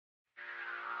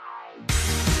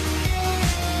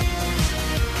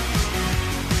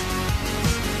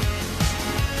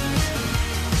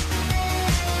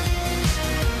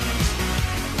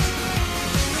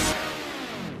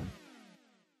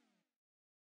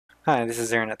Hi, this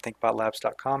is Aaron at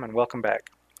thinkbotlabs.com and welcome back.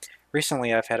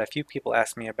 Recently I've had a few people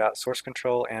ask me about source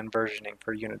control and versioning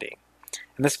for Unity.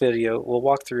 In this video we'll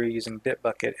walk through using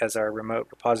BitBucket as our remote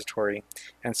repository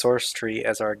and SourceTree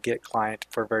as our Git client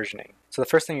for versioning. So the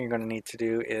first thing you're going to need to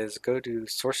do is go to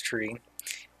SourceTree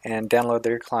and download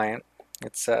their client.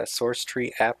 It's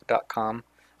sourcetreeapp.com.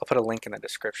 I'll put a link in the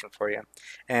description for you.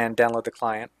 And download the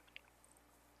client.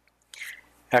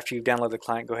 After you download the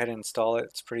client, go ahead and install it.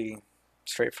 It's pretty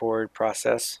straightforward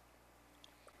process.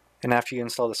 And after you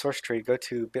install the source tree, go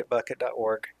to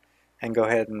bitbucket.org and go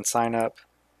ahead and sign up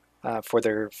for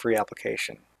their free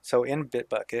application. So in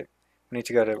BitBucket, we need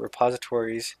to go to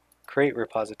repositories, create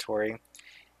repository,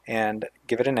 and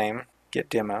give it a name, git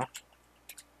demo.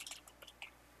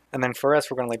 And then for us,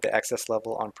 we're going to leave the access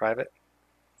level on private.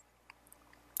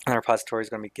 And the repository is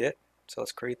going to be git. So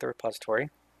let's create the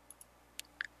repository.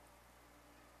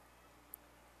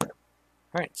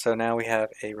 Alright, so now we have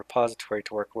a repository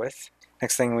to work with.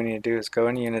 Next thing we need to do is go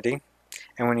into Unity,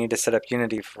 and we need to set up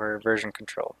Unity for version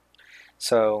control.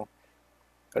 So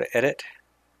go to Edit,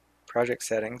 Project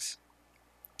Settings,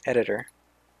 Editor,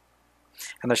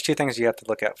 and there's two things you have to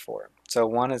look out for. So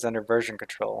one is under version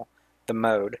control, the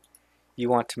mode. You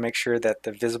want to make sure that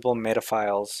the visible meta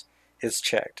files is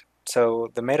checked.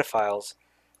 So the meta files,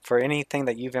 for anything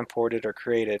that you've imported or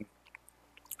created,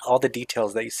 all the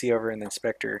details that you see over in the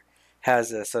inspector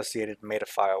has an associated meta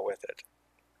file with it.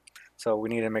 So we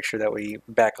need to make sure that we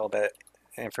back all that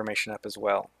information up as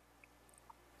well.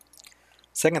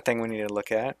 Second thing we need to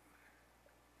look at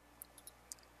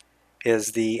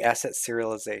is the asset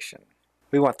serialization.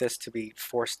 We want this to be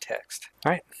force text.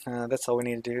 Alright, that's all we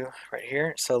need to do right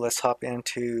here. So let's hop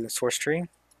into SourceTree.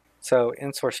 So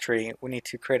in SourceTree, we need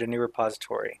to create a new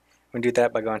repository. We do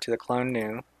that by going to the clone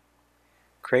new,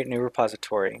 create new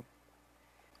repository.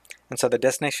 And so the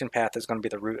destination path is going to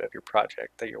be the root of your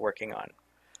project that you're working on.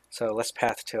 So let's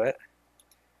path to it,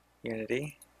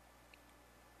 Unity,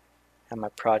 and my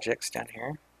projects down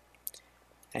here,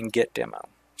 and git demo.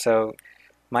 So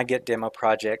my git demo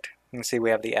project, you can see we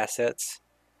have the assets,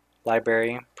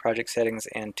 library, project settings,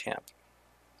 and temp.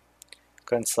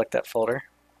 Go ahead and select that folder,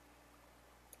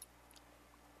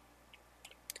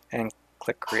 and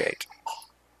click create.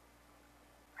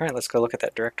 Alright, let's go look at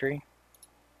that directory.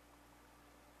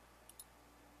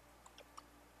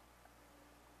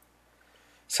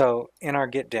 So in our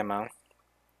git demo,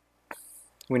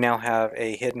 we now have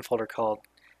a hidden folder called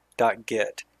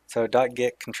 .git. So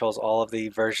 .git controls all of the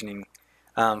versioning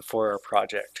for our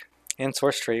project. In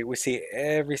SourceTree, we see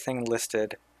everything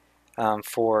listed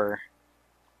for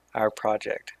our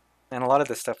project. And a lot of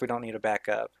this stuff we don't need to back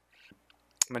up.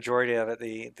 Majority of it,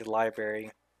 the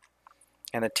library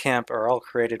and the temp are all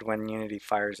created when Unity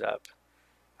fires up.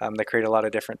 They create a lot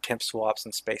of different temp swaps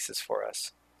and spaces for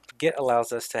us. Git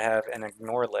allows us to have an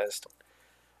ignore list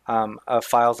of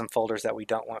files and folders that we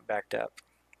don't want backed up.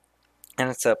 And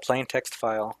it's a plain text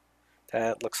file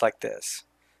that looks like this.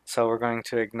 So we're going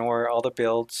to ignore all the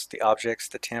builds, the objects,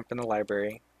 the temp, and the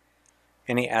library,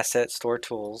 any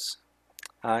AssetStoreTools,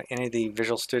 any of the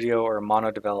Visual Studio or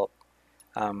mono-develop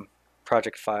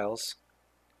project files,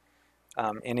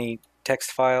 any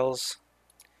text files,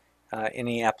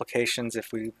 any applications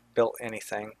if we built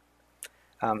anything.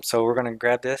 So we're going to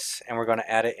grab this and we're going to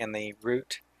add it in the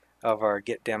root of our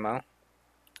git demo.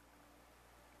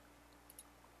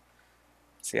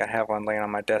 See, I have one laying on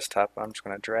my desktop. I'm just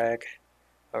going to drag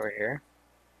over here.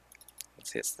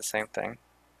 See, it's the same thing.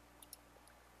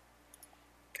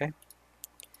 Okay.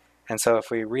 And so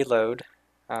if we reload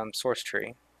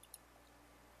SourceTree,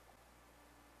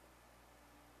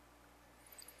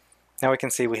 now we can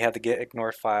see we have the git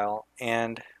ignore file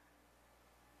and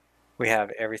we have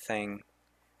everything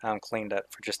cleaned up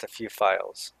for just a few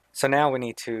files. So now we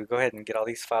need to go ahead and get all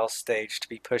these files staged to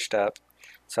be pushed up.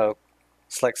 So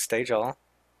select stage all.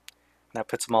 That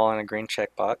puts them all in a green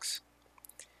checkbox.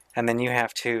 And then you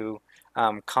have to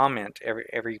comment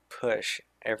every push,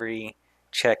 every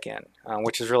check-in,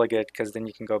 which is really good because then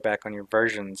you can go back on your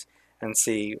versions and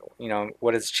see,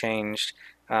 what has changed,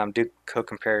 do code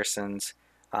comparisons,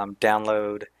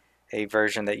 download a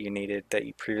version that you needed that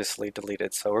you previously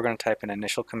deleted. So we're going to type in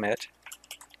initial commit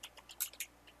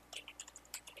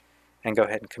and go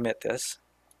ahead and commit this.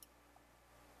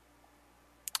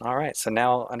 Alright, so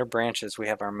now under branches we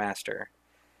have our master.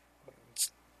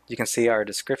 You can see our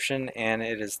description and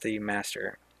it is the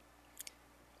master.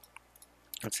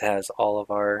 It has all of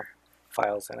our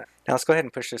files in it. Now let's go ahead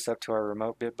and push this up to our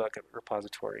remote BitBucket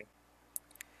repository.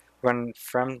 Run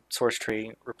from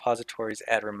SourceTree, repositories,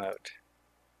 add remote.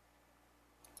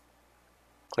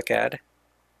 Click add.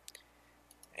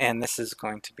 And this is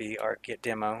going to be our git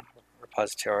demo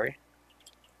repository.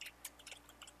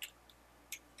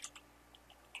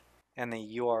 And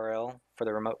the URL for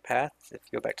the remote path, if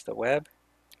you go back to the web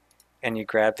and you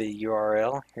grab the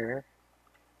URL here,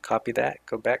 copy that,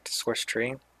 go back to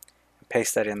SourceTree, and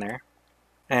paste that in there.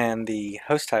 And the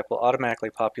host type will automatically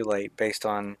populate based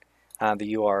on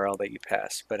the URL that you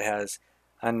pass, but it has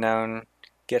unknown,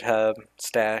 GitHub,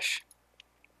 stash,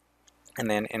 and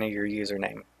then enter your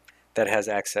username that has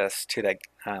access to that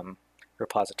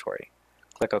repository.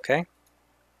 Click OK,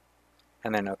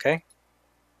 and then OK.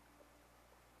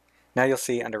 Now you'll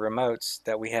see under remotes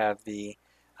that we have the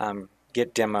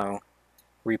git demo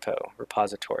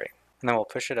repository. And then we'll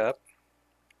push it up,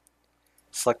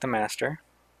 select the master,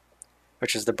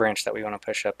 which is the branch that we want to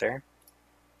push up there.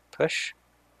 Push.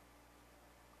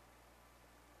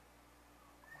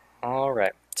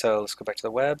 Alright, so let's go back to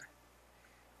the web,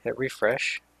 hit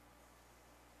refresh.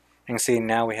 You can see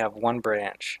now we have one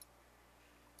branch.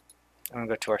 I'm going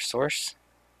to go to our source,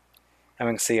 and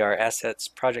we can see our assets,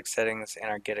 project settings, and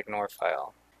our gitignore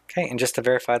file. Okay, and just to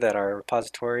verify that our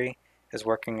repository is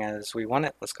working as we want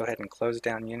it, let's go ahead and close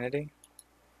down Unity.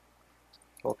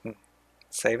 We'll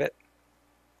save it.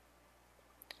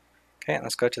 Okay, and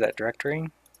let's go to that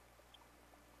directory.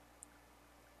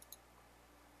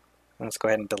 And let's go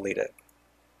ahead and delete it.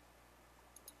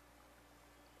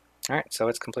 Alright, so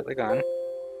it's completely gone.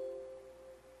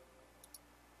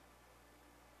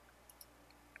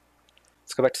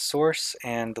 Let's go back to source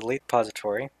and delete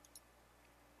repository.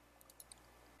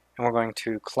 And we're going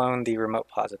to clone the remote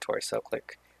repository. So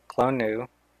click clone new,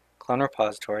 clone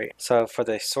repository. So for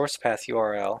the source path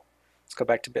URL, let's go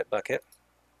back to BitBucket,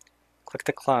 click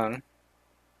the clone.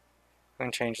 I'm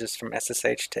going to change this from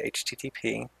SSH to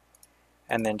HTTP,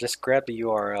 and then just grab the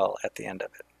URL at the end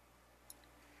of it.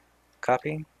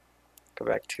 Copy, go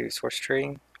back to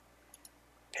SourceTree,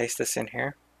 paste this in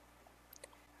here,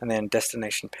 and then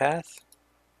destination path.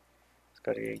 Let's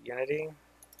go to Unity.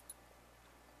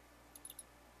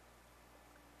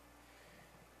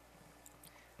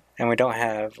 And we don't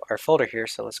have our folder here,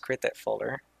 so let's create that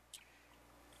folder.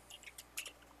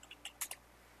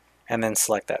 And then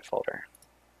select that folder.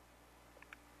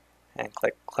 And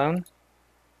click clone.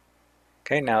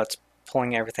 Okay, now it's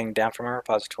pulling everything down from our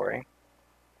repository.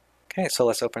 Okay, so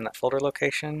let's open that folder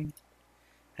location.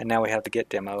 And now we have the git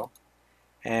demo.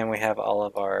 And we have all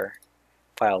of our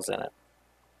files in it.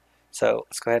 So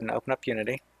let's go ahead and open up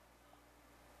Unity.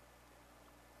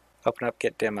 Open up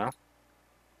git demo.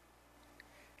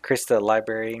 Increase the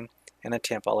library and the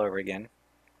temp all over again.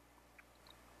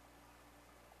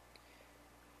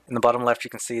 In the bottom left, you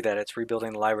can see that it's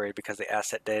rebuilding the library because the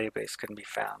asset database couldn't be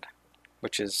found,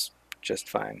 which is just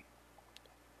fine.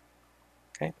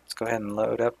 Okay, let's go ahead and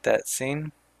load up that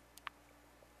scene.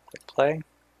 Click play.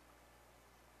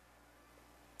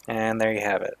 And there you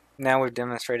have it. Now we've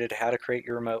demonstrated how to create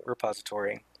your remote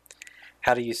repository,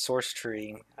 how to use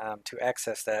SourceTree to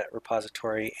access that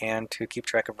repository and to keep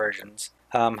track of versions.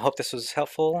 Hope this was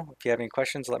helpful. If you have any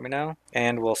questions, let me know,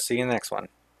 and we'll see you in the next one.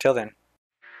 Till then.